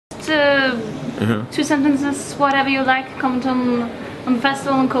2 sentences, whatever you like, comment on the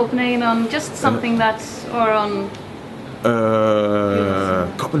festival in Copenhagen, on just something that's, or on...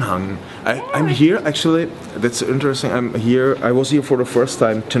 Copenhagen. I'm here actually. That's interesting. I'm here. I was here for the first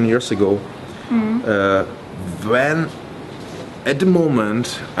time 10 years ago. When at the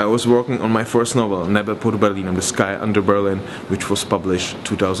moment I was working on my first novel, Nebel por Berlin, The Sky Under Berlin, which was published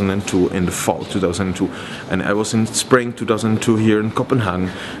 2002 in the fall 2002, and I was in spring 2002 here in Copenhagen,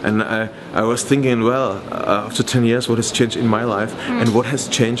 and I was thinking, well, after 10 years, what has changed in my life, and what has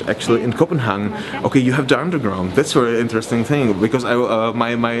changed actually in Copenhagen? Okay, you have the underground. That's a very interesting thing, because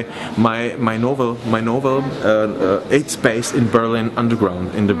my novel it's based in Berlin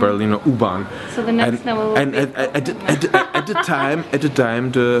underground, in the Berliner U-Bahn. So the next novel. And at the time,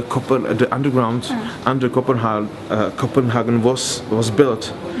 the underground under Copenhagen was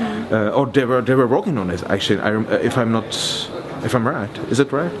built, or they were working on it. Actually, if I'm right, is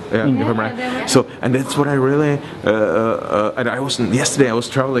it right? Yeah, if I'm right. So, and that's what I really. And yesterday I was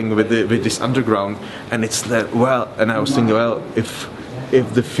traveling with this underground, and it's that. Well, and I was thinking, well, if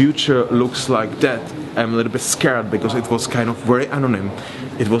the future looks like that, I'm a little bit scared, because it was kind of very anonymous.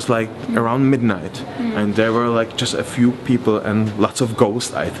 It was like around midnight, and there were like just a few people and lots of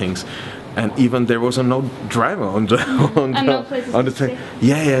ghosts, I think. And even there was no driver on the train.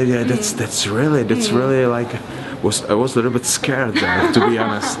 Yeah. That's really like. I was a little bit scared there, to be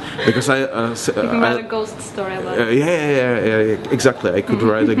honest, because I can write a ghost story about it. Yeah, exactly. I could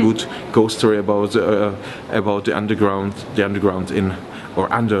write a good ghost story about the underground in or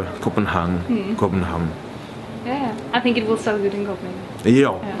under Copenhagen. Yeah, I think it will sell good in Copenhagen.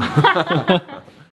 Yeah.